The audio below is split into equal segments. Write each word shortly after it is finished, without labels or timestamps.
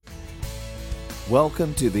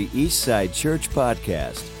Welcome to the Eastside Church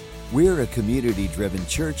Podcast. We're a community-driven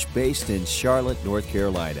church based in Charlotte, North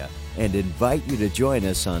Carolina, and invite you to join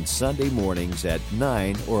us on Sunday mornings at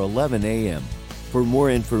 9 or 11 a.m. For more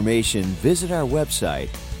information, visit our website,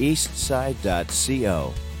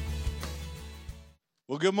 eastside.co.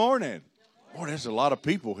 Well, good morning. Boy, there's a lot of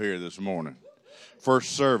people here this morning.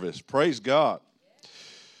 First service. Praise God.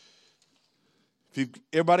 If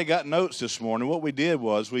everybody got notes this morning, what we did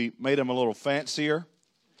was we made them a little fancier,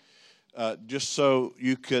 just so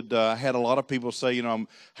you could, had a lot of people say, I'm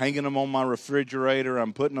hanging them on my refrigerator,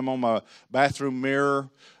 I'm putting them on my bathroom mirror,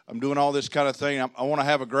 I'm doing all this kind of thing. I want to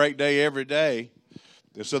have a great day every day.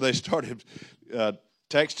 And so they started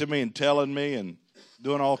texting me and telling me and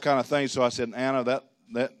doing all kind of things. So I said, Anna,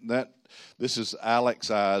 this is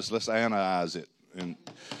Alex's eyes. Let's Anna-ize it and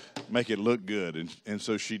make it look good. And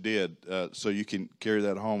so she did. So you can carry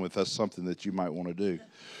that home if that's something that you might want to do.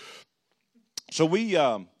 So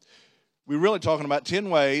we're really talking about 10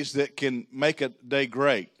 ways that can make a day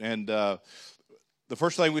great. And the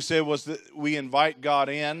first thing we said was that we invite God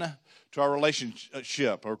in to our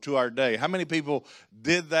relationship or to our day. How many people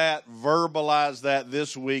did that, verbalize that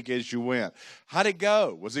this week as you went? How'd it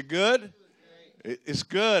go? Was it good? It's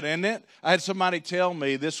good, isn't it? I had somebody tell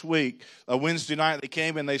me this week, a Wednesday night, they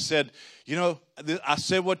came and they said, I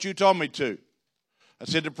said what you told me to. I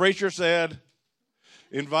said, the preacher said,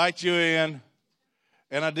 invite you in,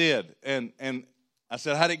 and I did. And I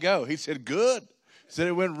said, how'd it go? He said, good. He said,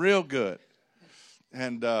 it went real good.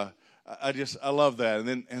 And I love that.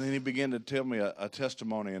 And then he began to tell me a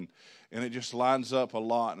testimony, and it just lines up a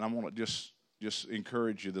lot. And I want to just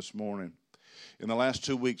encourage you this morning. In the last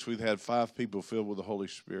 2 weeks, we've had 5 people filled with the Holy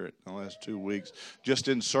Spirit in the last 2 weeks, just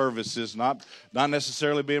in services, not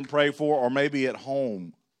necessarily being prayed for or maybe at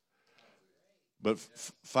home. But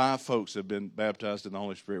 5 folks have been baptized in the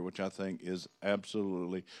Holy Spirit, which I think is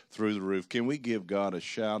absolutely through the roof. Can we give God a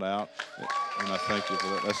shout out? And I thank you for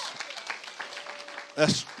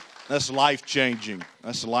that. That's life-changing.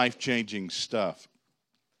 That's life-changing stuff.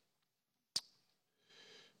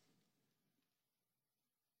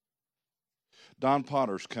 Don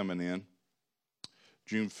Potter's coming in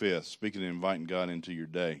June 5th, speaking of inviting God into your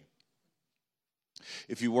day.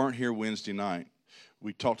 If you weren't here Wednesday night,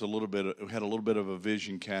 we talked we had a little bit of a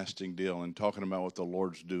vision casting deal and talking about what the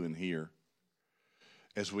Lord's doing here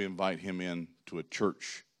as we invite him in to a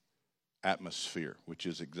church atmosphere, which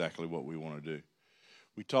is exactly what we want to do.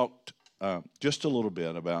 We talked just a little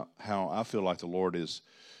bit about how I feel like the Lord is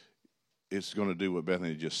going to do what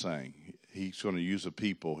Bethany just sang. He's going to use a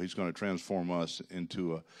people. He's going to transform us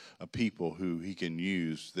into a people who he can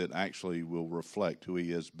use that actually will reflect who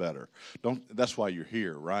he is better. That's why you're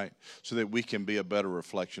here, right? So that we can be a better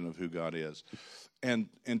reflection of who God is. And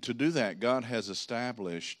to do that, God has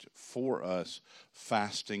established for us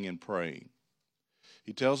fasting and praying.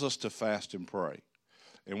 He tells us to fast and pray.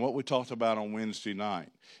 And what we talked about on Wednesday night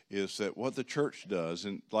is that what the church does,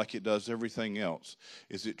 and like it does everything else,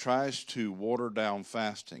 is it tries to water down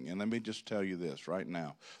fasting. And let me just tell you this right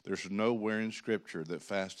now. There's nowhere in Scripture that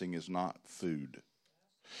fasting is not food.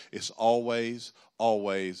 It's always,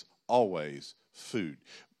 always, always food.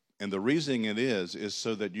 And the reason it is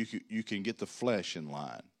so that you can get the flesh in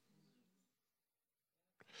line.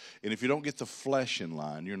 And if you don't get the flesh in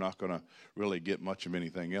line, you're not going to really get much of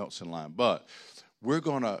anything else in line. But we're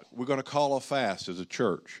gonna call a fast as a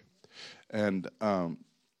church, and I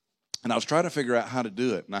was trying to figure out how to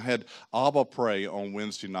do it. And I had Abba pray on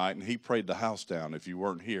Wednesday night, and he prayed the house down. If you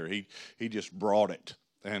weren't here, he just brought it,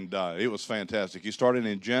 and it was fantastic. He started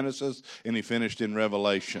in Genesis and he finished in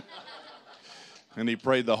Revelation, and he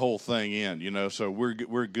prayed the whole thing in. So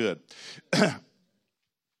we're good.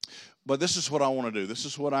 But this is what I want to do. This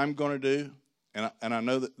is what I'm going to do, and I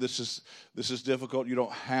know that this is difficult. You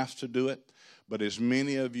don't have to do it. But as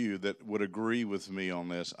many of you that would agree with me on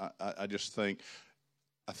this, I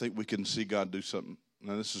think we can see God do something.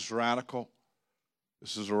 Now, this is radical.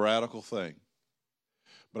 This is a radical thing.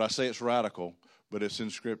 But I say it's radical, but it's in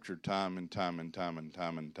Scripture time and time and time and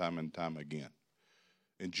time and time and time again.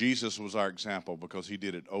 And Jesus was our example because he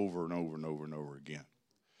did it over and over and over and over again.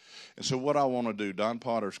 And so what I want to do, Don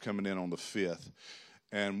Potter's coming in on the 5th.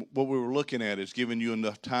 And what we were looking at is giving you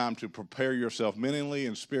enough time to prepare yourself mentally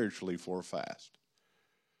and spiritually for a fast.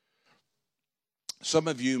 Some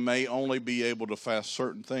of you may only be able to fast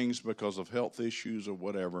certain things because of health issues or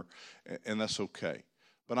whatever, and that's okay.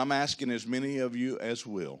 But I'm asking as many of you as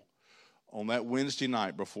will, on that Wednesday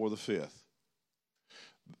night before the 5th,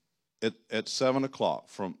 at 7 o'clock,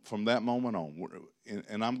 from that moment on,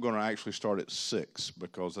 and I'm going to actually start at 6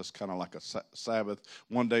 because that's kind of like a Sabbath.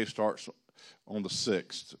 One day starts on the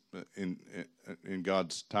 6th in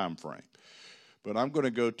God's time frame. But I'm going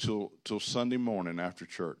to go till Sunday morning after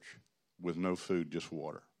church with no food, just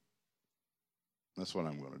water. That's what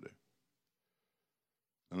I'm going to do.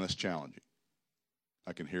 And that's challenging.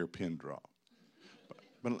 I can hear a pin drop.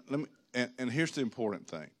 But let me, and here's the important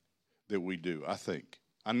thing that we do,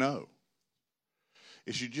 I know,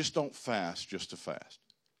 is you just don't fast just to fast.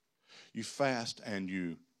 You fast and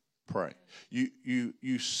you pray.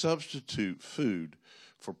 You substitute food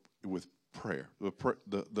with prayer,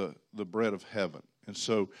 the bread of heaven. And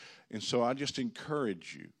so I just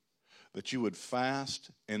encourage you that you would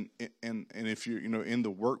fast, and if you're in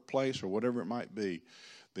the workplace or whatever it might be,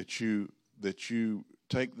 that you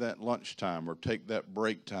take that lunchtime or take that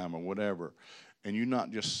break time or whatever, and you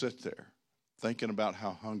not just sit there thinking about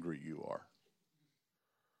how hungry you are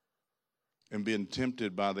and being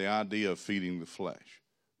tempted by the idea of feeding the flesh,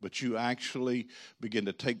 but you actually begin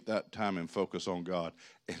to take that time and focus on God.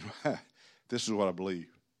 And this is what I believe,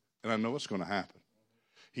 and I know it's going to happen.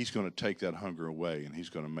 He's going to take that hunger away, and he's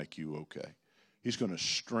going to make you okay. He's going to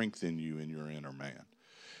strengthen you in your inner man.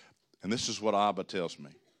 And this is what Abba tells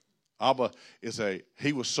me. Abba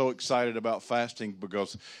he was so excited about fasting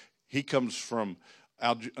because he comes from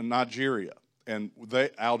Nigeria. In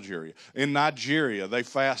Nigeria, they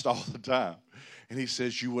fast all the time. And he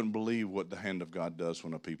says, you wouldn't believe what the hand of God does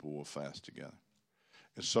when a people will fast together.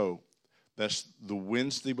 And so that's the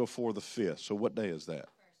Wednesday before the 5th. So what day is that?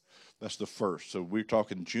 That's the 1st. So we're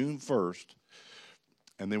talking June 1st,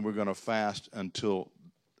 and then we're going to fast until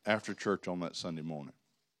after church on that Sunday morning.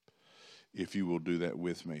 If you will do that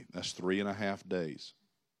with me. That's 3.5 days.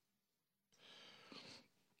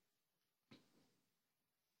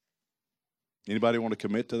 Anybody want to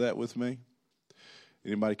commit to that with me?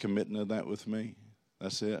 Anybody committing to that with me?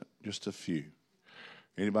 That's it. Just a few.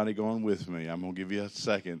 Anybody going with me? I'm going to give you a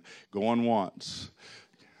second. Going once.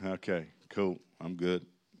 Okay, cool. I'm good.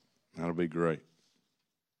 That'll be great.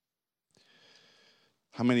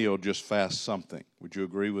 How many will just fast something? Would you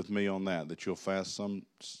agree with me on that? That you'll fast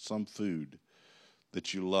some food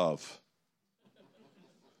that you love?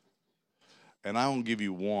 And I will give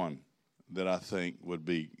you one that I think would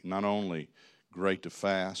be not only great to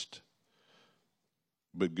fast,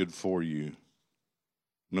 but good for you.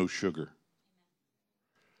 No sugar.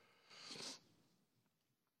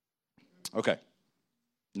 Okay.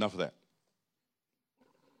 Enough of that.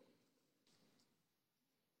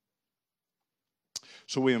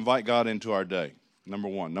 So we invite God into our day, number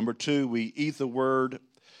one. Number two, we eat the Word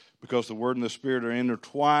because the Word and the Spirit are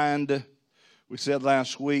intertwined. We said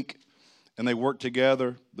last week, and they work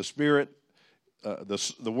together. The Spirit,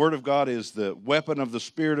 the Word of God is the weapon of the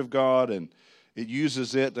Spirit of God, and it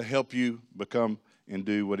uses it to help you become and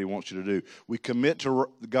do what He wants you to do. We commit to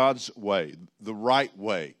God's way, the right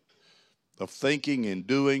way of thinking and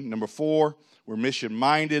doing. Number four, we're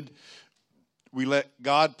mission-minded. We let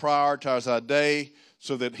God prioritize our day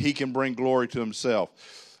so that He can bring glory to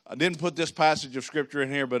Himself. I didn't put this passage of Scripture in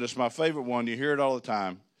here, but it's my favorite one. You hear it all the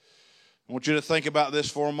time. I want you to think about this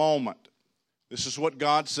for a moment. This is what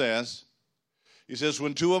God says. He says,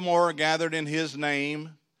 when two or more are gathered in His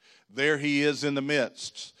name, there He is in the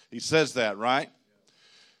midst. He says that, right?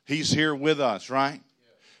 He's here with us, right?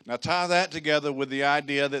 Now tie that together with the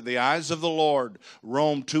idea that the eyes of the Lord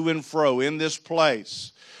roam to and fro in this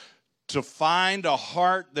place to find a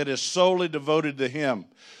heart that is solely devoted to Him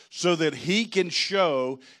so that He can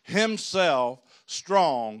show Himself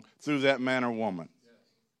strong through that man or woman.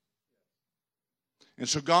 And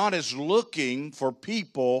so God is looking for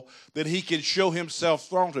people that He can show Himself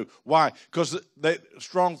strong to. Why? Because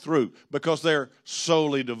they're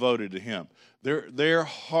solely devoted to Him. Their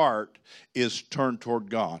heart is turned toward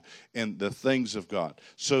God and the things of God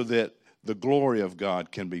so that the glory of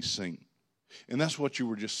God can be seen. And that's what you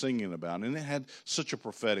were just singing about. And it had such a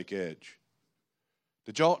prophetic edge.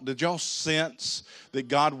 Did y'all sense that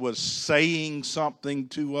God was saying something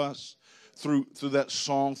to us through that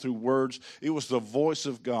song, through words? It was the voice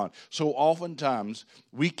of God. So oftentimes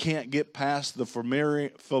we can't get past the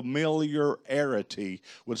familiarity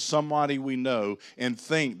with somebody we know and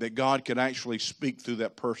think that God can actually speak through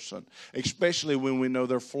that person, especially when we know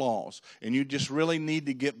their flaws. And you just really need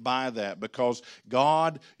to get by that because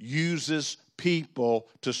God uses people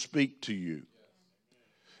to speak to you.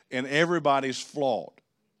 And everybody's flawed.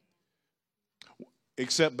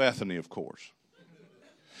 Except Bethany, of course.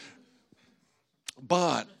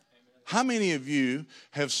 But how many of you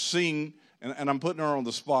have seen and I'm putting her on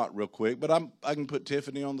the spot real quick, but I can put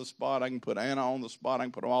Tiffany on the spot, I can put Anna on the spot, I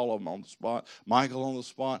can put all of them on the spot, Michael on the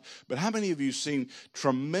spot. But how many of you have seen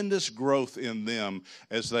tremendous growth in them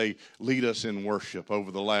as they lead us in worship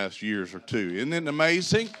over the last years or two? Isn't it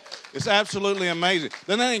amazing? It's absolutely amazing.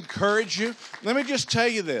 Doesn't that encourage you? Let me just tell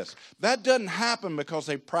you this. That doesn't happen because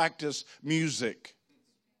they practice music.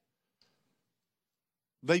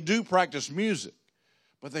 They do practice music,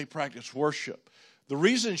 but they practice worship. The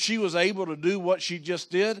reason she was able to do what she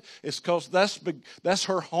just did is because that's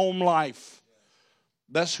her home life.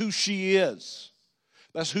 That's who she is.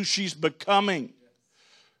 That's who she's becoming.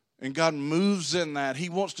 And God moves in that. He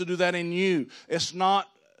wants to do that in you. It's not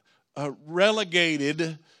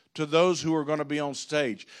relegated to those who are going to be on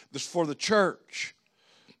stage. This is for the church.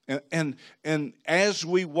 And as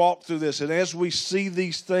we walk through this and as we see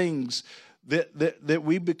these things, that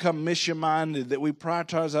we become mission-minded, that we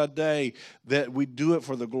prioritize our day, that we do it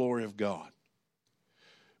for the glory of God.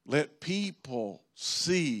 Let people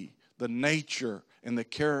see the nature and the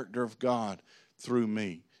character of God through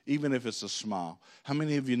me, even if it's a smile. How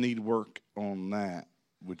many of you need work on that?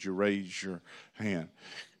 Would you raise your hand?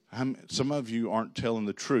 Some of you aren't telling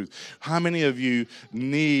the truth. How many of you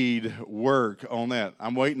need work on that?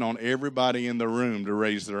 I'm waiting on everybody in the room to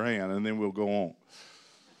raise their hand, and then we'll go on.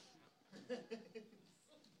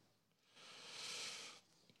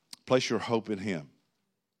 Place your hope in Him.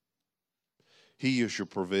 He is your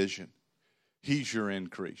provision. He's your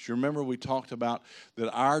increase. You remember we talked about that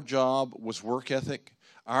our job was work ethic.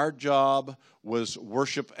 Our job was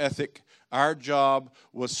worship ethic. Our job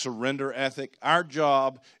was surrender ethic. Our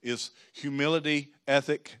job is humility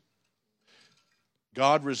ethic.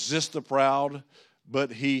 God resists the proud,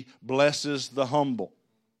 but He blesses the humble.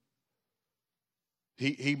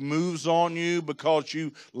 He moves on you because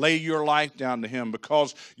you lay your life down to Him,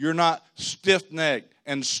 because you're not stiff-necked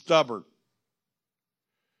and stubborn.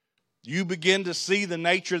 You begin to see the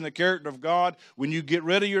nature and the character of God when you get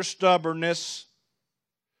rid of your stubbornness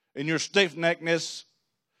and your stiff-neckedness,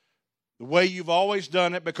 the way you've always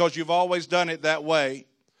done it because you've always done it that way.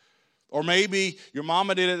 Or maybe your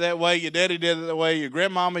mama did it that way, your daddy did it that way, your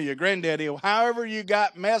grandmama, your granddaddy, however you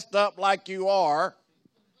got messed up like you are.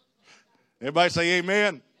 Everybody say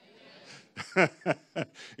amen. Amen.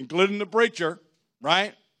 Including the preacher,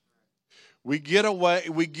 right? We get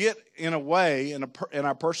in a way, and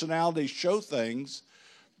our personalities show things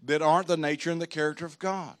that aren't the nature and the character of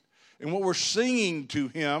God. And what we're singing to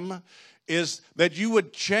Him is that you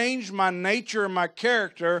would change my nature and my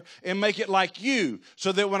character and make it like you,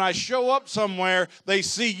 so that when I show up somewhere, they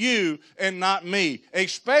see you and not me,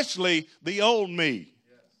 especially the old me.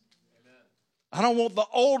 I don't want the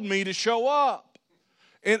old me to show up.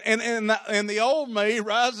 And the old me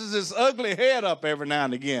rises his ugly head up every now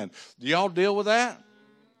and again. Do y'all deal with that?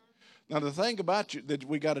 Now, the thing about you that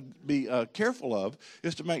we got to be careful of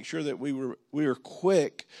is to make sure that we are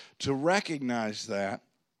quick to recognize that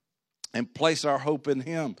and place our hope in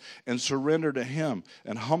Him and surrender to Him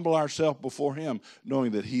and humble ourselves before Him,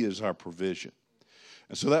 knowing that He is our provision.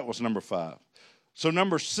 And so that was number 5. So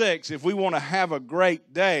number 6, if we want to have a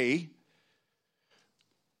great day,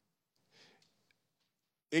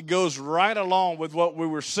 it goes right along with what we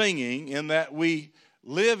were singing, in that we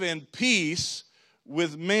live in peace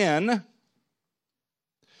with men.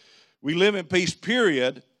 We live in peace,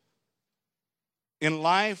 period, in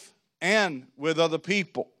life and with other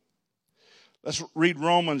people. Let's read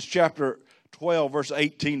Romans chapter 12, verse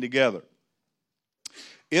 18 together.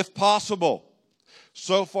 If possible,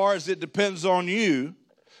 so far as it depends on you,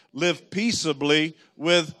 live peaceably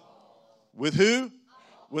with who?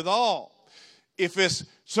 With all. If it's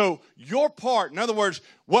so your part, in other words,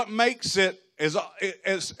 what makes it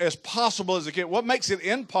as possible as it can, what makes it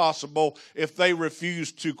impossible if they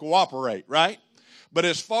refuse to cooperate, right? But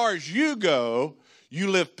as far as you go, you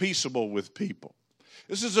live peaceable with people.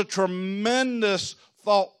 This is a tremendous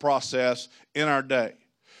thought process in our day.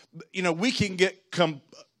 You know, we can get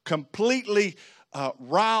completely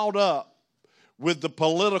riled up with the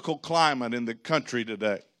political climate in the country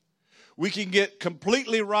today. We can get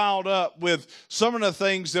completely riled up with some of the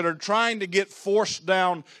things that are trying to get forced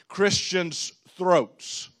down Christians'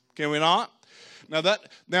 throats. Can we not?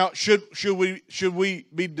 Now, should we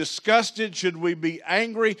be disgusted? Should we be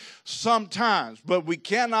angry? Sometimes, but we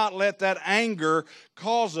cannot let that anger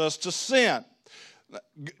cause us to sin.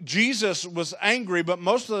 Jesus was angry, but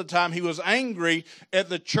most of the time He was angry at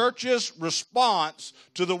the church's response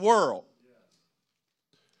to the world.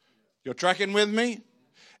 You're tracking with me?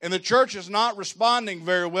 And the church is not responding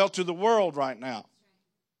very well to the world right now.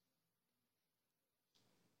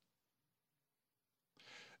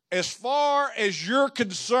 as far as you're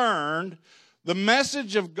concerned, the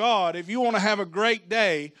message of God, if you want to have a great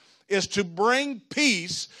day, is to bring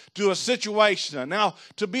peace to a situation. Now,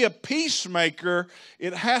 to be a peacemaker,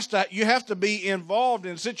 you have to be involved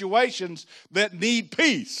in situations that need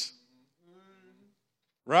peace.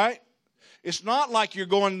 Right? It's not like you're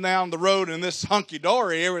going down the road in this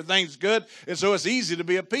hunky-dory, everything's good, and so it's easy to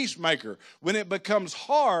be a peacemaker. When it becomes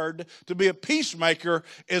hard to be a peacemaker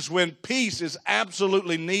is when peace is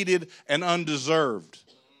absolutely needed and undeserved.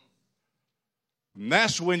 And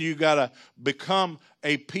that's when you got to become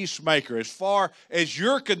a peacemaker. As far as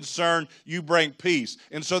you're concerned, you bring peace.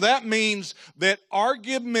 And so that means that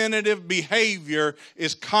argumentative behavior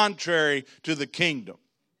is contrary to the kingdom.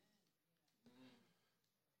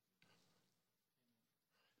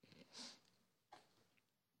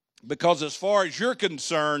 Because as far as you're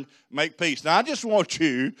concerned, make peace. Now, I just want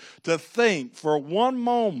you to think for one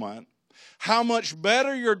moment how much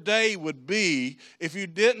better your day would be if you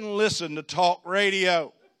didn't listen to talk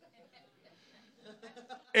radio.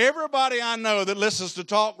 Everybody I know that listens to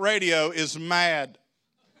talk radio is mad.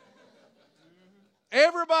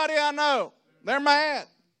 Everybody I know, they're mad.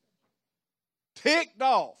 Ticked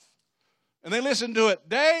off. And they listen to it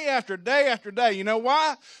day after day after day. You know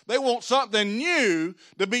why? They want something new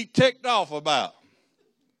to be ticked off about.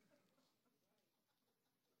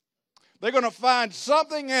 They're going to find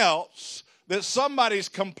something else that somebody's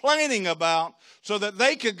complaining about so that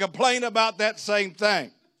they can complain about that same thing.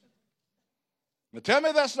 Now tell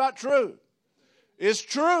me that's not true. It's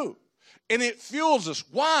true. And it fuels us.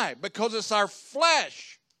 Why? Because it's our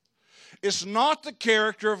flesh. It's not the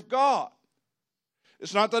character of God.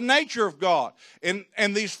 It's not the nature of God. And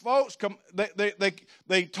these folks,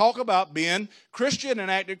 they talk about being Christian and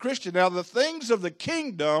acting Christian. Now, the things of the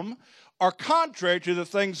kingdom are contrary to the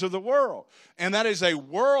things of the world. And that is a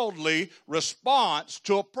worldly response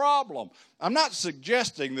to a problem. I'm not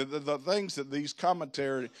suggesting that the things that these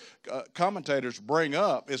commentators bring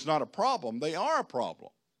up is not a problem. They are a problem.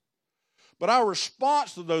 But our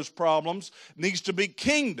response to those problems needs to be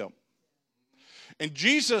kingdom. And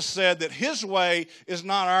Jesus said that his way is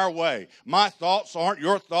not our way. My thoughts aren't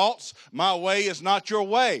your thoughts. My way is not your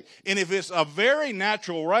way. And if it's a very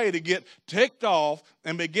natural way to get ticked off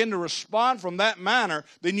and begin to respond from that manner,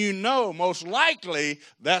 then you know most likely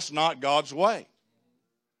that's not God's way.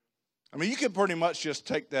 I mean, you can pretty much just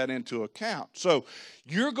take that into account. So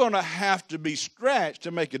you're going to have to be stretched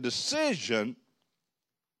to make a decision.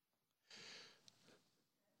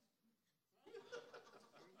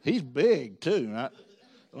 He's big, too. I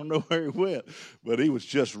don't know where he went, but he was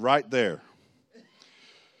just right there.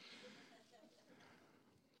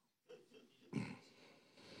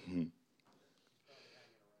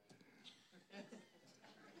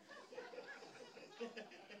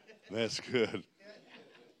 That's good.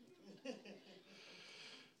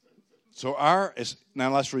 So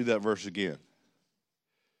now let's read that verse again.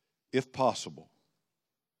 If possible,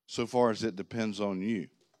 so far as it depends on you,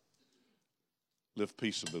 live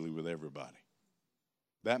peaceably with everybody.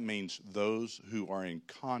 That means those who are in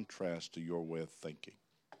contrast to your way of thinking.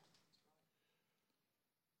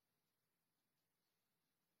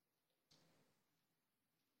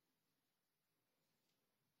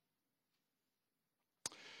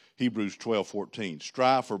 Hebrews 12:14.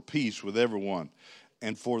 Strive for peace with everyone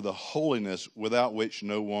and for the holiness without which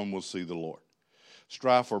no one will see the Lord.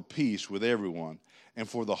 Strive for peace with everyone and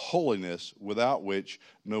for the holiness without which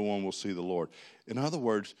no one will see the Lord. In other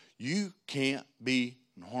words, you can't be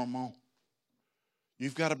normal.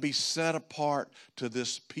 You've got to be set apart to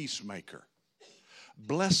this peacemaker.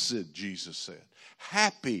 Blessed, Jesus said.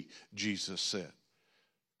 Happy, Jesus said.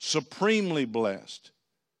 Supremely blessed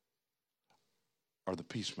are the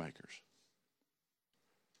peacemakers.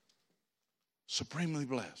 Supremely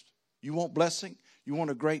blessed. You want blessing? You want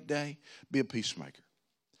a great day? Be a peacemaker.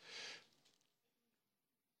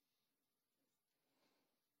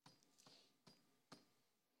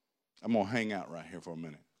 I'm going to hang out right here for a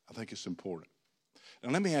minute. I think it's important. Now,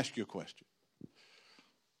 let me ask you a question.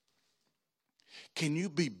 Can you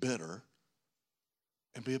be bitter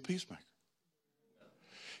and be a peacemaker?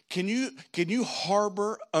 Can you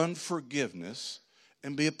harbor unforgiveness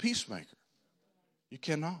and be a peacemaker? You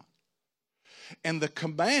cannot. And the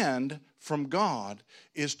command from God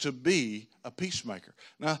is to be a peacemaker.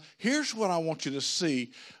 Now, here's what I want you to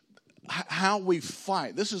see how we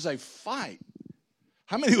fight. This is a fight.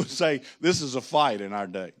 How many would say this is a fight in our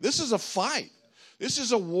day? This is a fight. This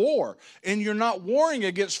is a war. And you're not warring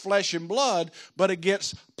against flesh and blood, but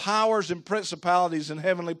against powers and principalities in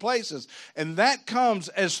heavenly places. And that comes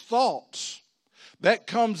as thoughts. That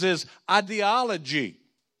comes as ideology.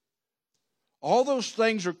 All those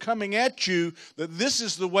things are coming at you that this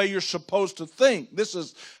is the way you're supposed to think. This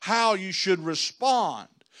is how you should respond.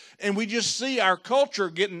 And we just see our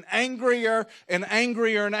culture getting angrier and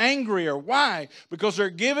angrier and angrier. Why? Because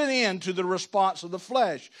they're giving in to the response of the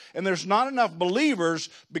flesh. And there's not enough believers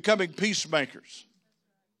becoming peacemakers.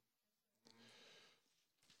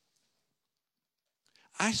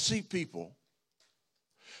 I see people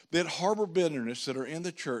that harbor bitterness that are in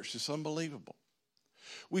the church. It's unbelievable.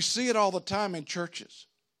 We see it all the time in churches.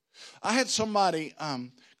 I had somebody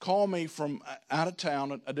call me from out of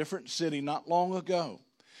town, a different city, not long ago.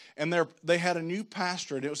 And they had a new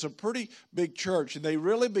pastor, and it was a pretty big church. And they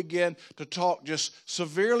really began to talk just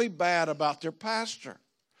severely bad about their pastor.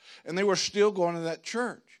 And they were still going to that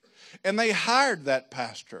church. And they hired that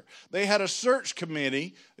pastor. They had a search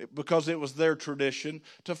committee, because it was their tradition,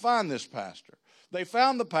 to find this pastor. They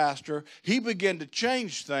found the pastor. He began to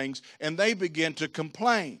change things, and they began to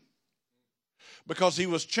complain because he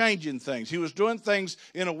was changing things. He was doing things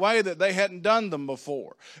in a way that they hadn't done them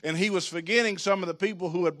before. And he was forgetting some of the people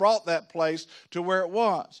who had brought that place to where it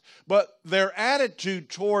was. But their attitude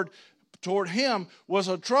toward him was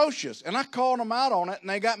atrocious. And I called them out on it, and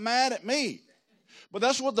they got mad at me. But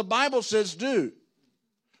that's what the Bible says do.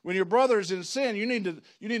 When your brother is in sin, you need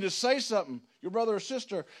to say something. Your brother or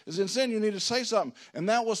sister is in sin, you need to say something. And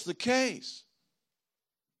that was the case.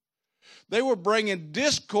 They were bringing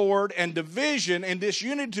discord and division and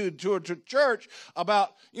disunity to a church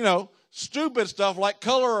about, stupid stuff like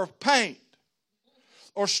color of paint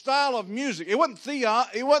or style of music. It wasn't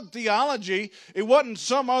theology. It wasn't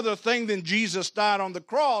some other thing than Jesus died on the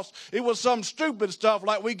cross. It was some stupid stuff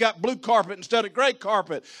like we got blue carpet instead of gray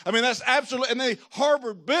carpet. I mean, that's absolutely, and they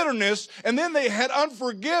harbored bitterness, and then they had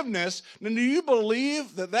unforgiveness. Now, do you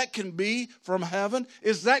believe that can be from heaven?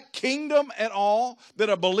 Is that kingdom at all, that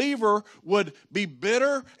a believer would be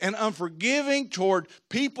bitter and unforgiving toward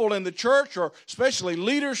people in the church, or especially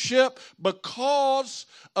leadership, because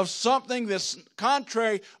of something that's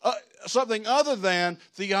contrary, something other than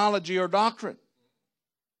theology or doctrine?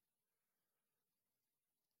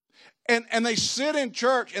 And they sit in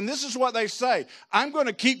church, and this is what they say: I'm going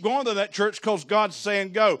to keep going to that church because God's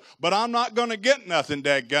saying go, but I'm not going to get nothing,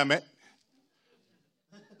 dadgummit.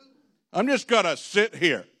 I'm just going to sit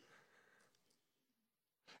here.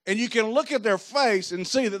 And you can look at their face and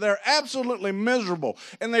see that they're absolutely miserable.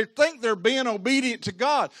 And they think they're being obedient to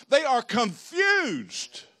God. They are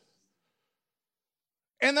confused.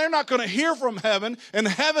 And they're not going to hear from heaven, and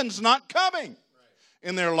heaven's not coming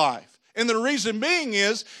in their life. And the reason being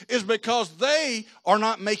is because they are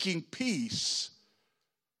not making peace.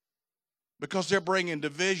 Because they're bringing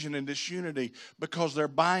division and disunity. Because they're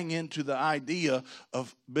buying into the idea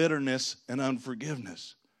of bitterness and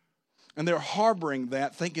unforgiveness. And they're harboring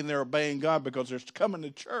that, thinking they're obeying God because they're coming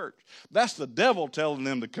to church. That's the devil telling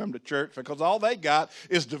them to come to church, because all they got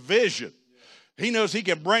is division. He knows he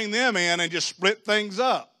can bring them in and just split things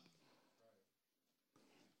up.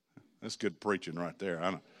 That's good preaching right there.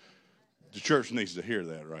 I know. The church needs to hear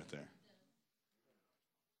that right there.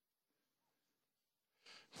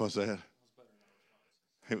 What's that?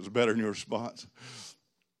 It was better than your response.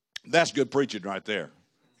 That's good preaching right there.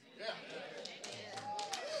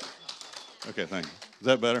 Okay, thank you. Is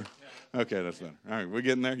that better? Okay, that's better. All right, we're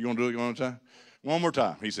getting there. You want to do it one more time? One more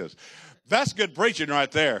time, he says. That's good preaching right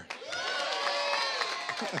there.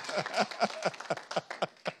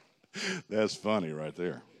 That's funny right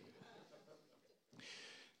there.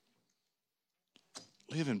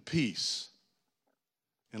 Live in peace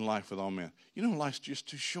in life with all men. You know, life's just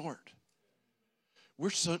too short. We're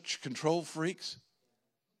such control freaks.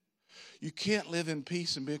 You can't live in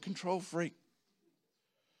peace and be a control freak.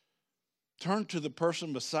 Turn to the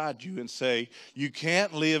person beside you and say, you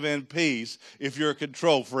can't live in peace if you're a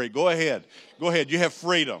control freak. Go ahead. Go ahead. You have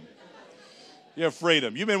freedom. You have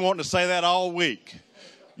freedom. You've been wanting to say that all week.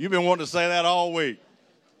 You've been wanting to say that all week.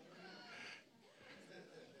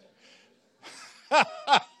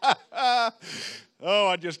 Oh,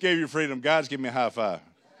 I just gave you freedom. Guys, give me a high five.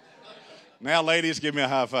 Now, ladies, give me a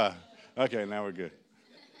high five. Okay, now we're good.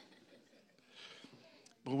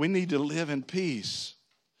 But we need to live in peace,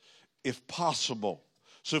 if possible,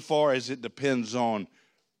 so far as it depends on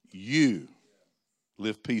you.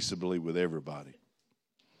 Live peaceably with everybody.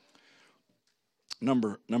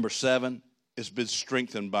 Number 7 is been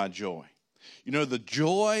strengthened by joy. You know, the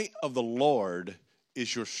joy of the Lord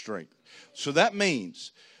is your strength. So that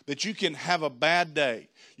means that you can have a bad day.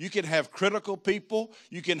 You can have critical people.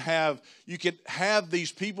 You can have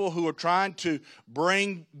these people who are trying to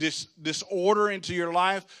bring disorder into your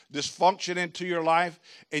life, dysfunction into your life,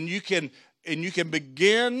 and you can and you can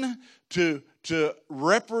begin to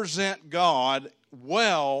represent God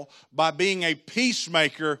well by being a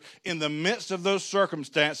peacemaker in the midst of those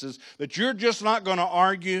circumstances, that you're just not going to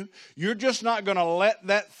argue. You're just not going to let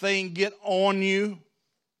that thing get on you.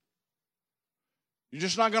 You're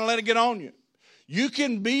just not going to let it get on you. You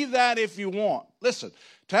can be that if you want. Listen,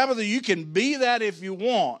 Tabitha, you can be that if you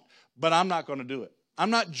want, but I'm not going to do it. I'm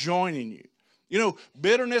not joining you. You know,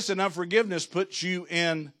 bitterness and unforgiveness puts you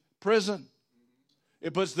in prison.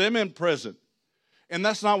 It puts them in prison. And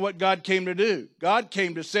that's not what God came to do. God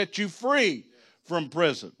came to set you free from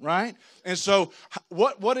prison, right? And so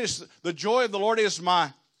what is the joy of the Lord is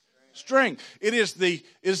my strength. It is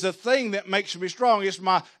the thing that makes me strong. It's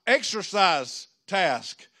my exercise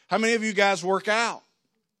task. How many of you guys work out?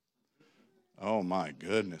 Oh my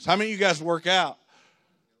goodness. How many of you guys work out?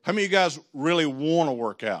 How many of you guys really want to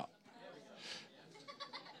work out?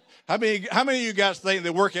 How many of you guys think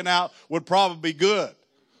that working out would probably be good?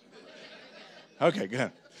 Okay,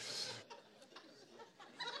 good.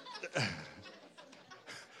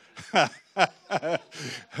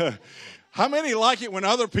 How many like it when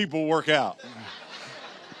other people work out?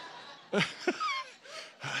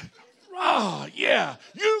 Oh, yeah.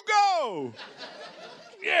 You go.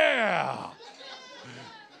 Yeah.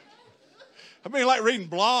 How many like reading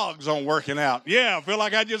blogs on working out? Yeah, I feel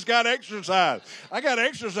like I just got exercise. I got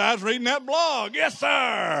exercise reading that blog. Yes,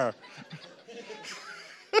 sir.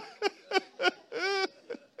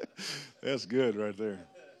 That's good right there.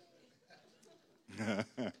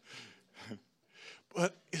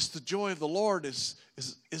 But it's the joy of the Lord is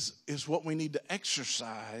what we need to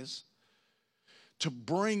exercise to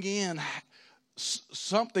bring in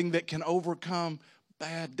something that can overcome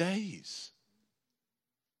bad days.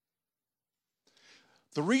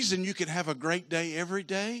 The reason you can have a great day every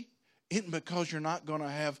day isn't because you're not going to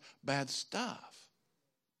have bad stuff.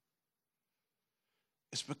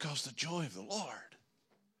 It's because the joy of the Lord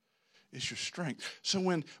is your strength. So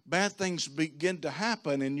when bad things begin to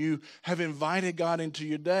happen and you have invited God into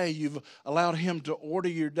your day, you've allowed Him to order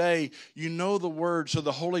your day, you know the word, so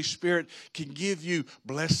the Holy Spirit can give you,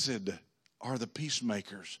 blessed are the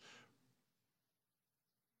peacemakers,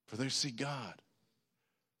 for they see God.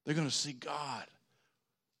 They're going to see God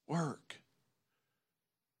work.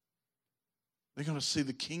 They're going to see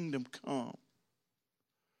the kingdom come.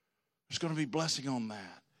 There's going to be blessing on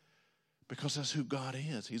that because that's who God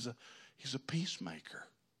is. He's a peacemaker.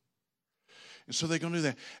 And so they're going to do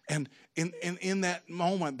that. And in that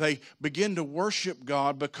moment, they begin to worship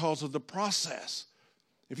God because of the process.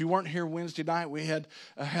 If you weren't here Wednesday night, we had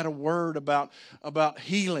a word about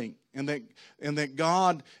healing and that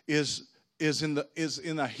God is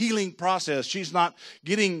in a healing process. She's not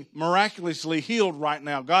getting miraculously healed right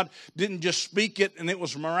now. God didn't just speak it and it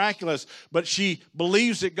was miraculous, but she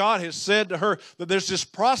believes that God has said to her that there's this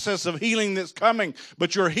process of healing that's coming,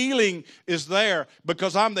 but your healing is there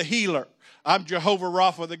because I'm the healer. I'm Jehovah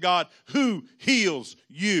Rapha, the God who heals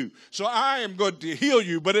you. So I am going to heal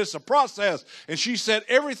you, but it's a process. And she said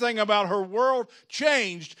everything about her world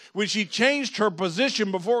changed when she changed her position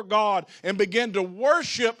before God and began to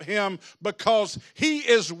worship Him because He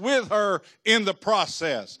is with her in the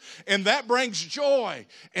process. And that brings joy.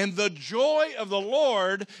 And the joy of the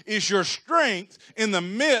Lord is your strength in the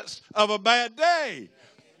midst of a bad day.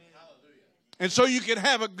 And so you can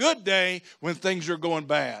have a good day when things are going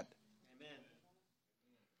bad.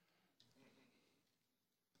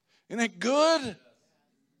 Isn't that good?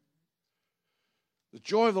 The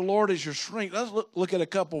joy of the Lord is your strength. Let's look at a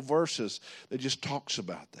couple verses that just talks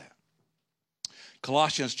about that.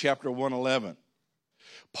 Colossians chapter 1:11.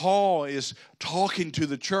 Paul is talking to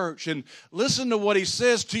the church, and listen to what he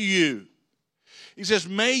says to you. He says,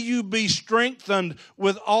 may you be strengthened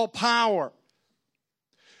with all power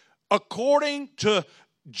according to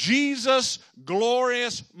Jesus'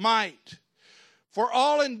 glorious might, for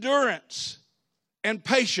all endurance and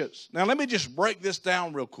patience. Now, let me just break this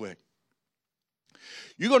down real quick.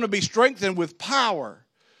 You're going to be strengthened with power.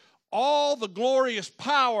 All the glorious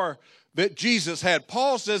power that Jesus had.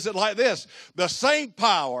 Paul says it like this: the same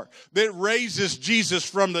power that raises Jesus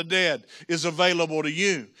from the dead is available to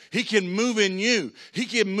you. He can move in you. He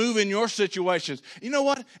can move in your situations. You know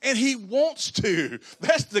what? And He wants to.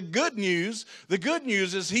 That's the good news. The good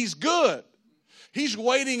news is He's good. He's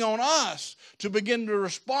waiting on us to begin to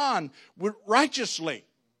respond righteously.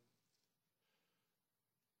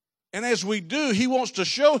 And as we do, He wants to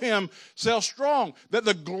show Himself strong, that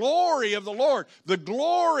the glory of the Lord, the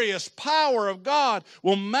glorious power of God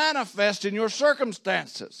will manifest in your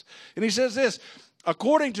circumstances. And He says this,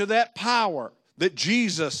 according to that power that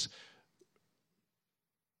Jesus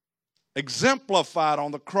exemplified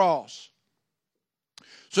on the cross,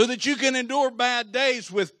 so that you can endure bad days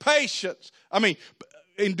with patience.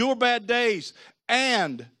 Endure bad days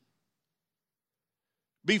and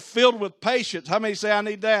be filled with patience. How many say I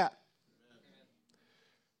need that?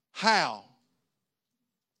 How?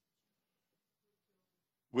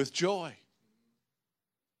 With joy.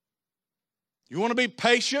 You want to be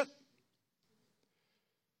patient?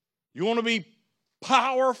 You want to be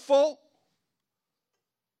powerful?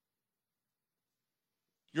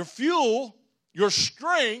 Your fuel, your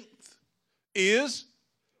strength is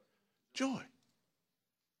joy.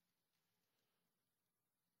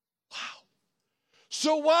 Wow.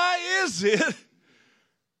 So why is it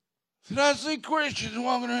that I see Christians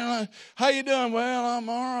walking around like, how you doing? Well, I'm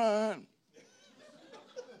all right.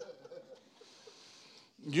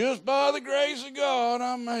 Just by the grace of God,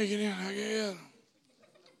 I'm making it, I guess.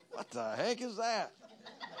 What the heck is that?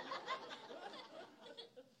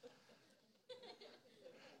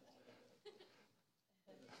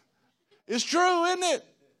 It's true, isn't it?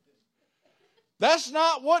 That's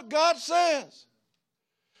not what God says.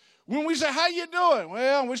 When we say, how you doing?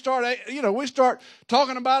 Well, we start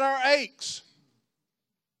talking about our aches.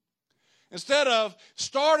 Instead of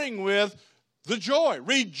starting with the joy,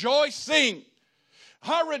 rejoicing.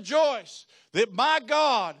 I rejoice that my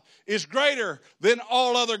God is greater than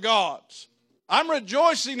all other gods. I'm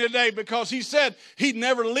rejoicing today because He said He'd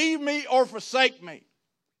never leave me or forsake me.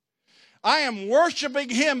 I am worshiping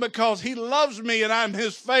Him because He loves me and I'm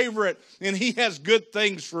His favorite and He has good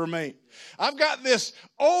things for me. I've got this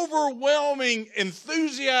overwhelming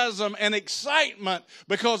enthusiasm and excitement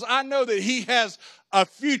because I know that He has a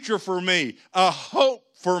future for me, a hope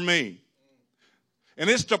for me. And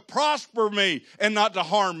it's to prosper me and not to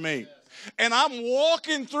harm me. And I'm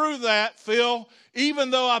walking through that, Phil,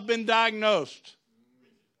 even though I've been diagnosed.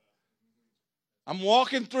 I'm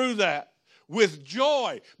walking through that with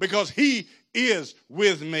joy because He is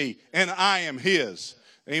with me and I am His.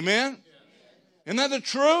 Amen? Isn't that the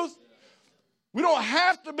truth? We don't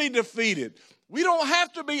have to be defeated. We don't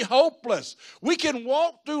have to be hopeless. We can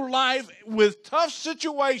walk through life with tough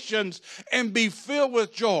situations and be filled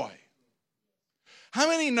with joy. How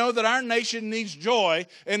many know that our nation needs joy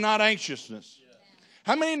and not anxiousness?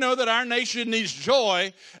 How many know that our nation needs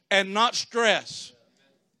joy and not stress?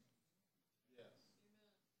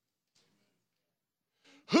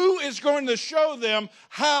 Who is going to show them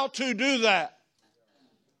how to do that?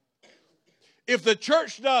 If the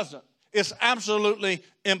church doesn't, it's absolutely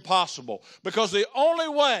impossible. Because the only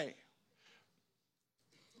way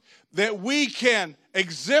that we can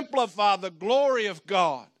exemplify the glory of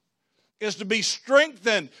God is to be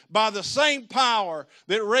strengthened by the same power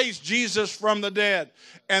that raised Jesus from the dead.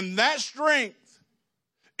 And that strength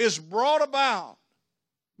is brought about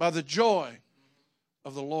by the joy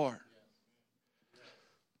of the Lord.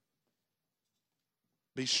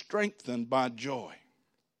 Be strengthened by joy.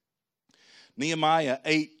 Nehemiah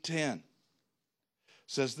 8:10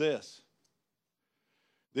 says this.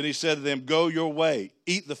 Then he said to them, go your way,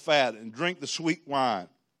 eat the fat, and drink the sweet wine.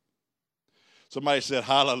 Somebody said,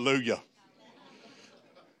 hallelujah.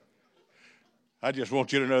 I just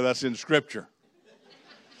want you to know that's in Scripture.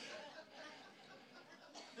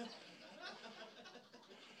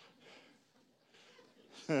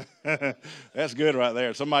 That's good right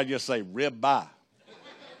there. Somebody just say, rib by.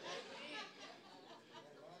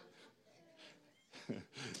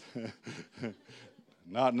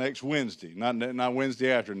 Not next Wednesday. Not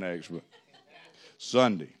Wednesday after next, but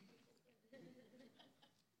Sunday.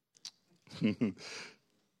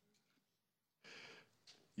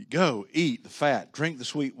 You go, eat the fat, drink the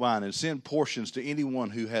sweet wine, and send portions to anyone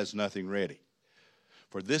who has nothing ready.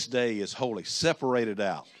 For this day is holy, separated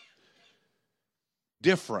out,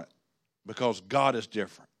 different, because God is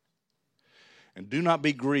different. And do not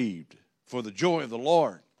be grieved, for the joy of the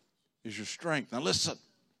Lord is your strength. Now listen.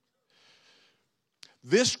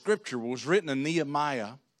 This scripture was written in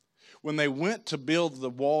Nehemiah when they went to build the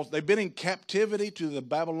walls. They've been in captivity to the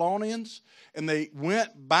Babylonians, and they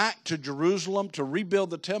went back to Jerusalem to rebuild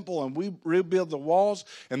the temple and rebuild the walls.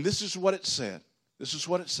 And this is what it said. This is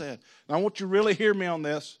what it said. Now, I want you to really hear me on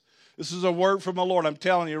this. This is a word from the Lord. I'm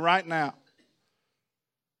telling you right now.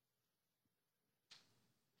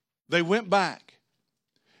 They went back,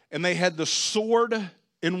 and they had the sword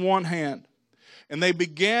in one hand. And they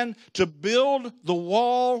began to build the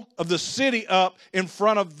wall of the city up in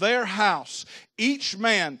front of their house. Each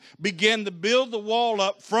man began to build the wall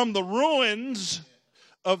up from the ruins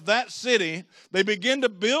of that city. They began to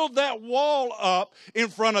build that wall up in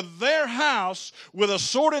front of their house with a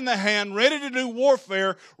sword in the hand, ready to do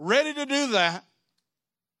warfare, ready to do that.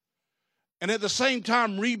 And at the same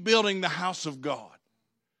time, rebuilding the house of God.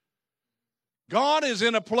 God is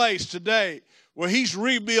in a place today where he's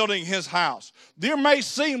rebuilding his house. There may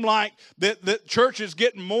seem like that church is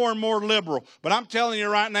getting more and more liberal, but I'm telling you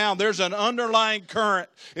right now, there's an underlying current.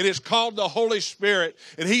 It is called the Holy Spirit,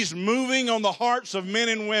 and he's moving on the hearts of men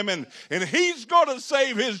and women, and he's going to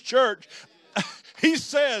save his church. He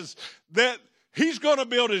says that he's going to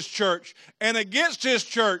build his church, and against his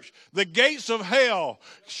church, the gates of hell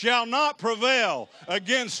shall not prevail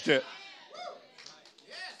against it.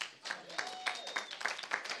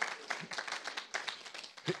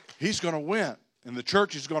 He's going to win, and the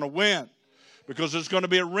church is going to win because there's going to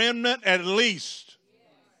be a remnant at least.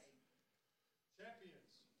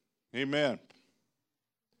 Amen.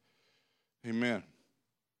 Amen.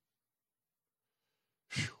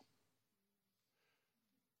 Whew.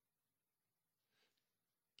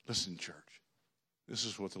 Listen, church, this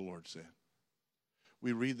is what the Lord said.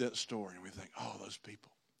 We read that story and we think, oh, those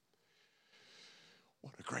people,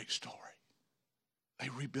 what a great story. They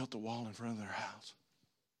rebuilt the wall in front of their house.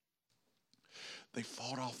 They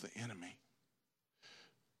fought off the enemy.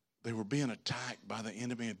 They were being attacked by the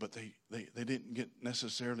enemy, but they didn't get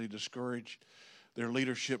necessarily discouraged. Their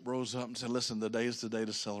leadership rose up and said, listen, the day is the day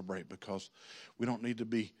to celebrate because we don't need to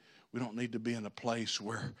be in a place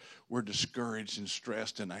where we're discouraged and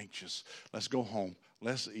stressed and anxious. Let's go home.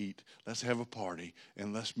 Let's eat. Let's have a party.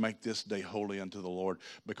 And let's make this day holy unto the Lord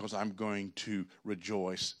because I'm going to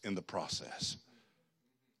rejoice in the process.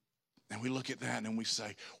 And we look at that and we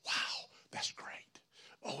say, wow, that's great.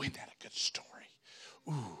 Oh, isn't that a good story?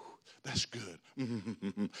 Ooh, that's good.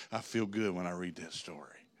 I feel good when I read that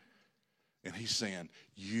story. And he's saying,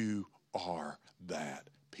 you are that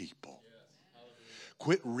people.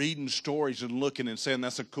 Quit reading stories and looking and saying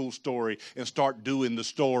that's a cool story and start doing the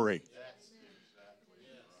story.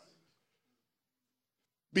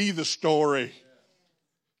 Be the story.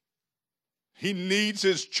 He needs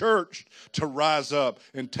his church to rise up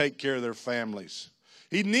and take care of their families.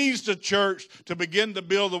 He needs the church to begin to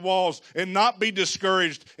build the walls and not be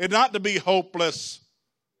discouraged and not to be hopeless,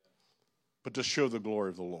 but to show the glory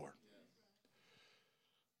of the Lord.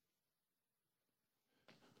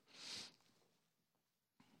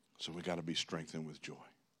 So we got to be strengthened with joy.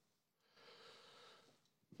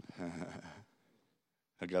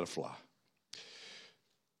 I got to fly.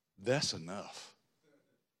 That's enough.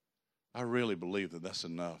 I really believe that that's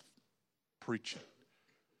enough preaching.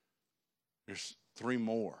 There's 3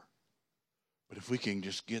 more. But if we can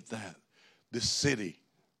just get that, this city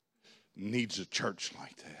needs a church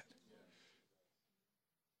like that.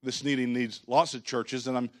 This city needs lots of churches,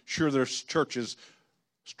 and I'm sure there's churches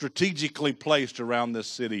strategically placed around this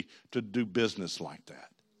city to do business like that.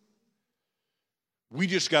 We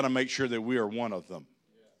just got to make sure that we are one of them.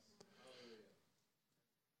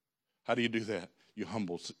 How do you do that? You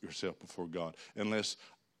humble yourself before God. Unless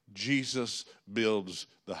Jesus builds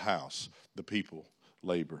the house, the people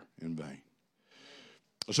labor in vain.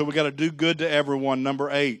 So we got to do good to everyone. Number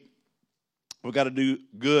 8, we got to do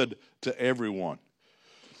good to everyone.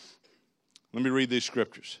 Let me read these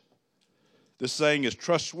scriptures. This saying is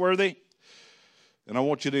trustworthy, and I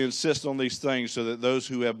want you to insist on these things so that those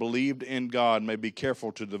who have believed in God may be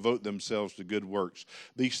careful to devote themselves to good works.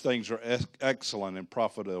 These things are excellent and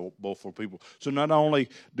profitable for people. So not only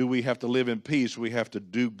do we have to live in peace, we have to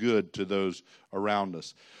do good to those around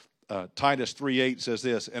us. Titus 3:8 says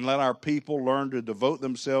this, and let our people learn to devote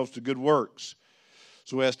themselves to good works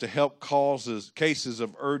so as to help cases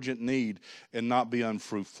of urgent need and not be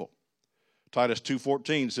unfruitful. Titus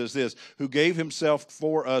 2:14 says this, who gave himself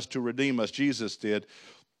for us to redeem us, Jesus did,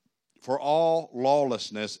 for all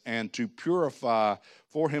lawlessness and to purify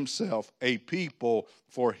for himself a people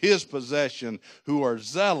for his possession who are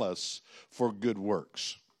zealous for good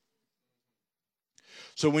works.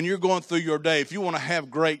 So when you're going through your day, if you want to have a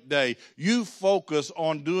great day, you focus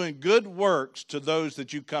on doing good works to those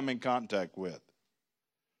that you come in contact with.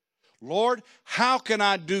 Lord, how can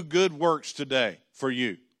I do good works today for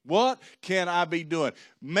you? What can I be doing?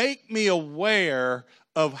 Make me aware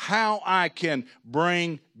of how I can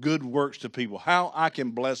bring good works to people, how I can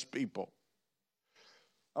bless people.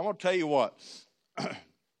 I'm going to tell you what.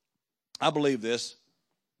 I believe this,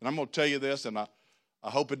 and I'm going to tell you this, and I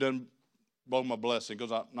hope it doesn't blow my blessing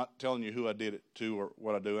because I'm not telling you who I did it to or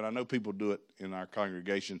what I do, and I know people do it in our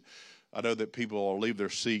congregation. I know that people will leave their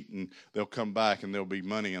seat, and they'll come back, and there'll be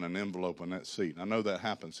money in an envelope in that seat. I know that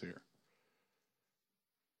happens here.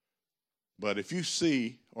 But if you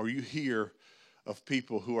see or you hear of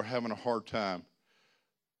people who are having a hard time,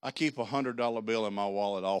 I keep a $100 bill in my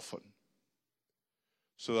wallet often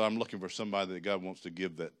so that I'm looking for somebody that God wants to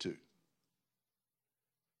give that to.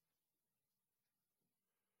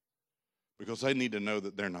 Because they need to know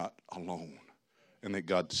that they're not alone. and that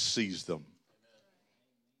God sees them.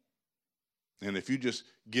 And if you just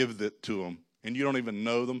give that to them and you don't even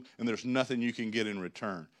know them and there's nothing you can get in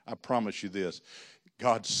return, I promise you this,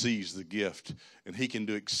 God sees the gift and he can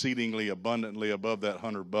do exceedingly abundantly above that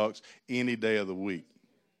 $100 any day of the week.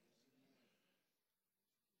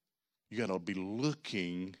 You got to be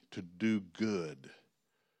looking to do good.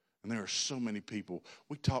 And there are so many people.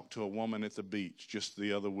 We talked to a woman at the beach just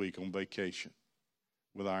the other week on vacation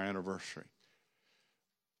with our anniversary.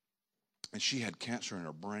 And she had cancer in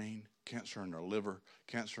her brain, cancer in her liver,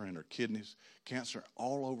 cancer in her kidneys, cancer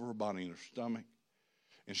all over her body, in her stomach.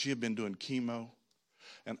 And she had been doing chemo.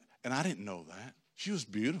 And I didn't know that. She was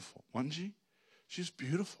beautiful, wasn't she? She was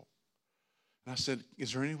beautiful. And I said,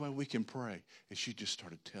 is there any way we can pray? And she just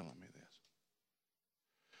started telling me this.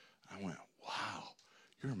 I went, wow,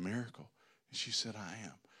 you're a miracle. And she said, I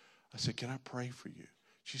am. I said, can I pray for you?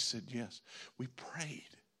 She said, yes. We prayed.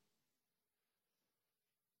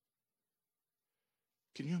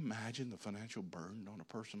 Can you imagine the financial burden on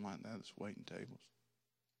a person like that that's waiting tables?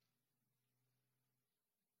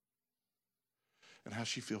 And how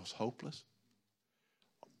she feels hopeless?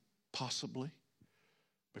 Possibly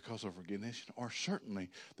because of her condition, or certainly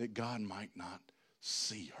that God might not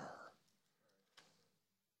see her.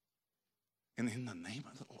 And in the name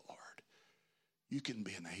of the Lord, you can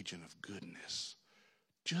be an agent of goodness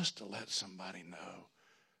just to let somebody know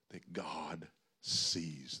that God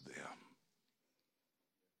sees them.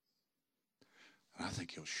 And I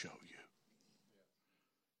think he'll show you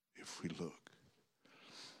if we look.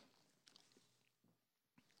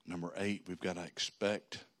 Number 8, we've got to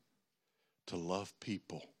expect to love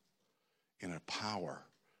people in a power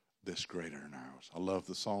that's greater than ours. I love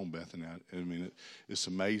the song, Bethany. I mean, it's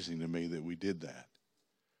amazing to me that we did that.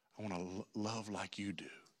 I want to love like you do.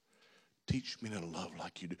 Teach me to love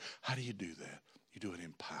like you do. How do you do that? You do it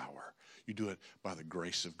in power. You do it by the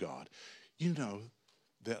grace of God. You know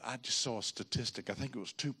that I just saw a statistic. I think it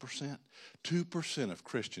was 2%. 2% of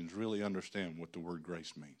Christians really understand what the word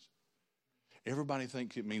grace means. Everybody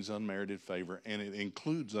thinks it means unmerited favor, and it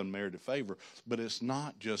includes unmerited favor, but it's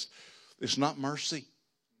not mercy.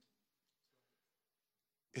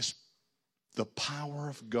 It's the power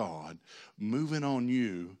of God moving on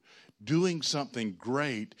you, doing something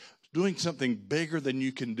great, doing something bigger than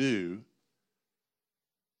you can do.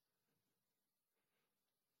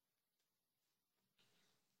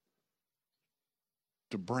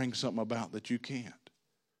 To bring something about that you can't.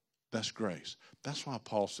 That's grace. That's why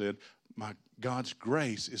Paul said, my God's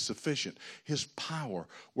grace is sufficient. His power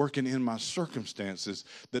working in my circumstances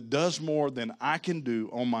that does more than I can do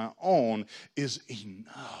on my own is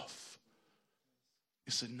enough.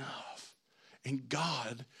 It's enough. And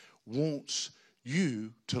God wants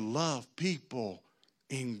you to love people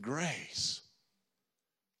in grace,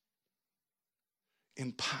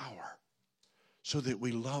 in power, so that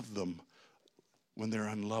we love them when they're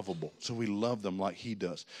unlovable. So we love them like he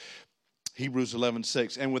does. Hebrews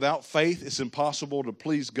 11:6, and without faith it's impossible to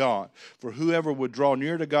please God. For whoever would draw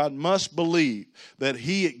near to God must believe that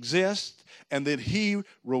he exists and that he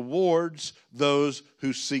rewards those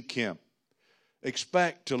who seek him.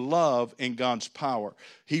 Expect to love in God's power.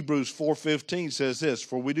 Hebrews 4:15 says this,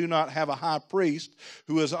 for we do not have a high priest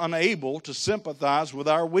who is unable to sympathize with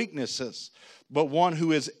our weaknesses, but one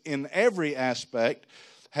who is in every aspect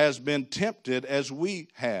has been tempted as we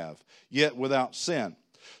have, yet without sin.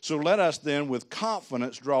 So let us then with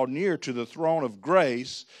confidence draw near to the throne of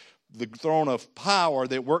grace, the throne of power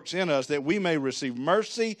that works in us, that we may receive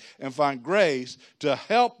mercy and find grace to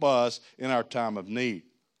help us in our time of need.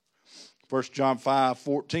 1 John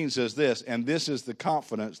 5:14 says this, and this is the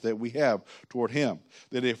confidence that we have toward him,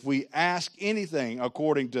 that if we ask anything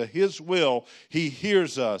according to his will, he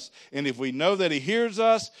hears us. And if we know that he hears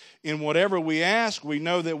us in whatever we ask, we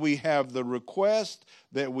know that we have the request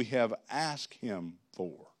that we have asked him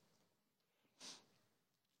for.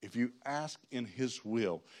 If you ask in his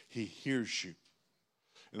will, he hears you.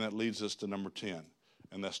 And that leads us to number 10,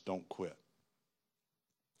 and that's don't quit.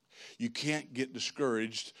 You can't get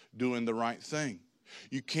discouraged doing the right thing.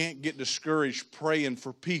 You can't get discouraged praying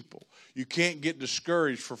for people. You can't get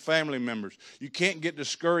discouraged for family members. You can't get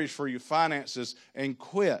discouraged for your finances and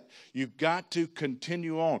quit. You've got to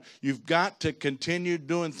continue on. You've got to continue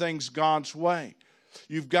doing things God's way.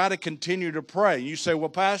 You've got to continue to pray. You say, well,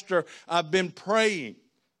 Pastor, I've been praying,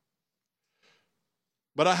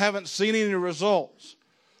 but I haven't seen any results.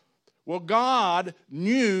 Well, God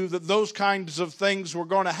knew that those kinds of things were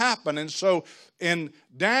going to happen. And so in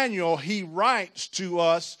Daniel, he writes to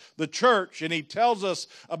us, the church, and he tells us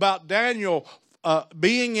about Daniel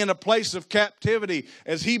being in a place of captivity,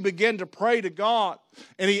 as he began to pray to God,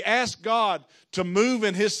 and he asked God to move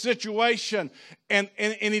in his situation, and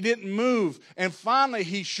he didn't move. And finally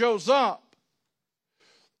he shows up.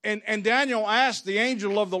 And Daniel asked the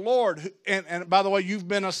angel of the Lord, and by the way, you've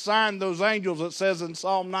been assigned those angels. It says in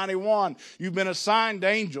Psalm 91, you've been assigned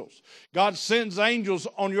angels. God sends angels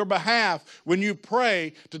on your behalf when you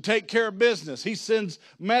pray to take care of business. He sends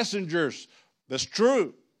messengers. That's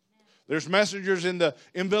true. There's messengers in the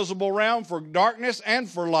invisible realm for darkness and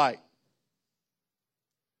for light.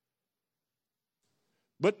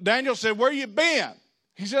 But Daniel said, where you been?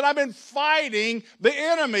 He said, I've been fighting the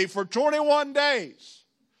enemy for 21 days.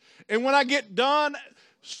 And when I get done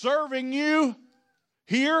serving you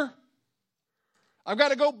here, I've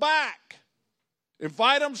got to go back and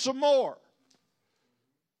fight them some more.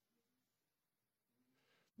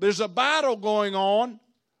 There's a battle going on,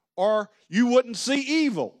 or you wouldn't see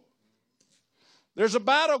evil. There's a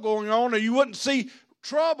battle going on, or you wouldn't see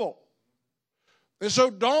trouble. And so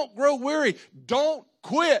don't grow weary. Don't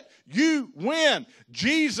quit. You win.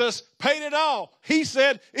 Jesus paid it all. He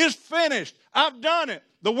said, it's finished. I've done it.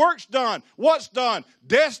 The work's done. What's done?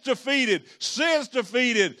 Death's defeated. Sin's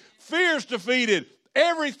defeated. Fear's defeated.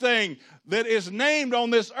 Everything that is named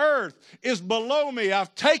on this earth is below me.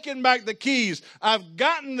 I've taken back the keys. I've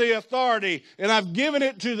gotten the authority, and I've given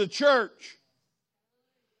it to the church.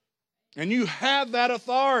 And you have that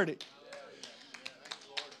authority.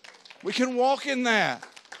 We can walk in that.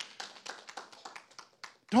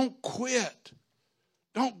 Don't quit.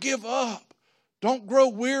 Don't give up. Don't grow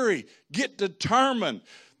weary. Get determined.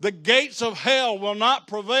 The gates of hell will not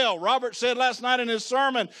prevail. Robert said last night in his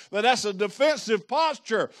sermon that that's a defensive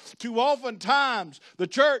posture. Too often times the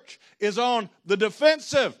church is on the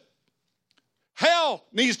defensive. Hell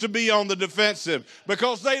needs to be on the defensive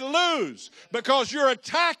because they lose, because you're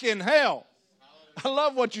attacking hell. I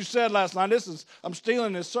love what you said last night. I'm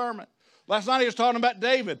stealing his sermon. Last night he was talking about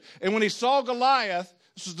David, and when he saw Goliath,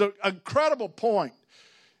 this is an incredible point.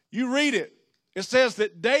 You read it. It says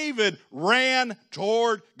that David ran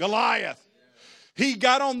toward Goliath. He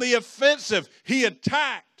got on the offensive. He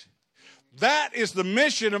attacked. That is the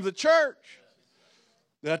mission of the church.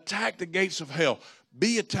 To attack the gates of hell.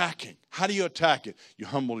 Be attacking. How do you attack it? You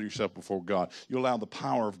humble yourself before God. You allow the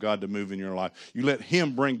power of God to move in your life. You let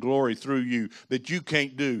Him bring glory through you that you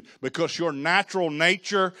can't do because your natural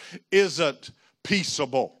nature isn't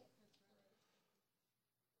peaceable.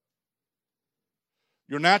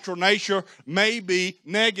 Your natural nature may be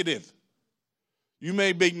negative. You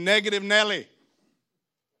may be negative Nelly.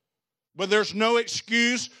 But there's no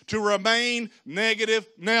excuse to remain negative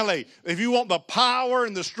Nelly. If you want the power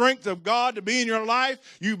and the strength of God to be in your life,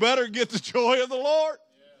 you better get the joy of the Lord.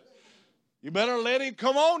 You better let Him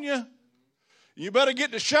come on you. You better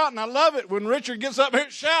get to shouting. I love it when Richard gets up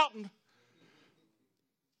here shouting.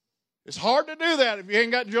 It's hard to do that if you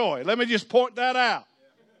ain't got joy. Let me just point that out.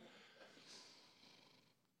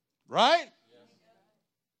 Right?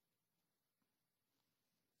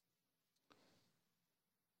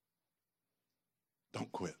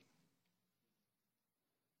 Don't quit.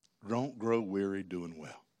 Don't grow weary doing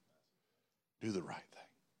well. Do the right thing.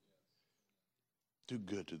 Do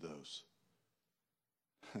good to those.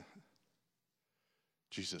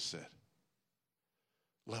 Jesus said,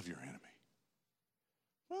 love your enemy.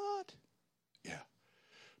 What? Yeah.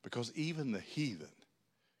 Because even the heathen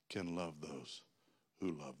can love those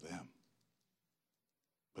who love them.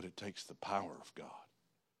 But it takes the power of God.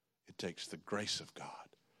 It takes the grace of God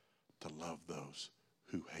to love those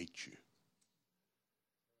who hate you.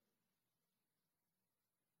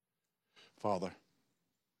 Father,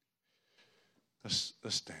 let's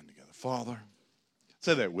stand together. Father,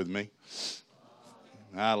 say that with me.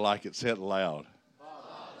 I like it. Say it loud.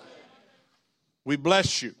 We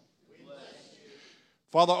bless you.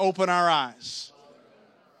 Father, open our eyes.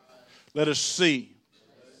 Let us see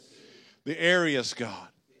the areas, God,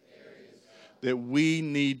 that we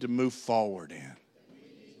need to move forward in.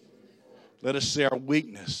 Let us see our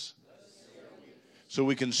weakness so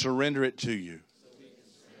we can surrender it to you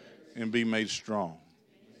and be made strong.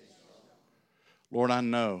 Lord, I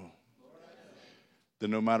know that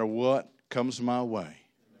no matter what comes my way,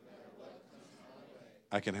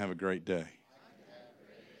 I can have a great day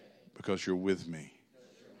because you're with me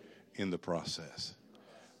in the process.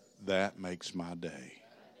 That makes my day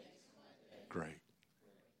great.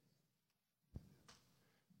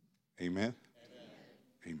 Amen?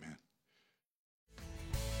 Amen.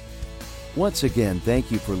 Once again, thank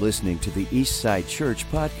you for listening to the Eastside Church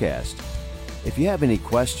podcast. If you have any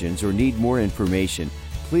questions or need more information,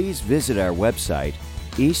 please visit our website,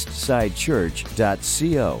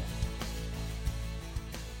 eastsidechurch.co.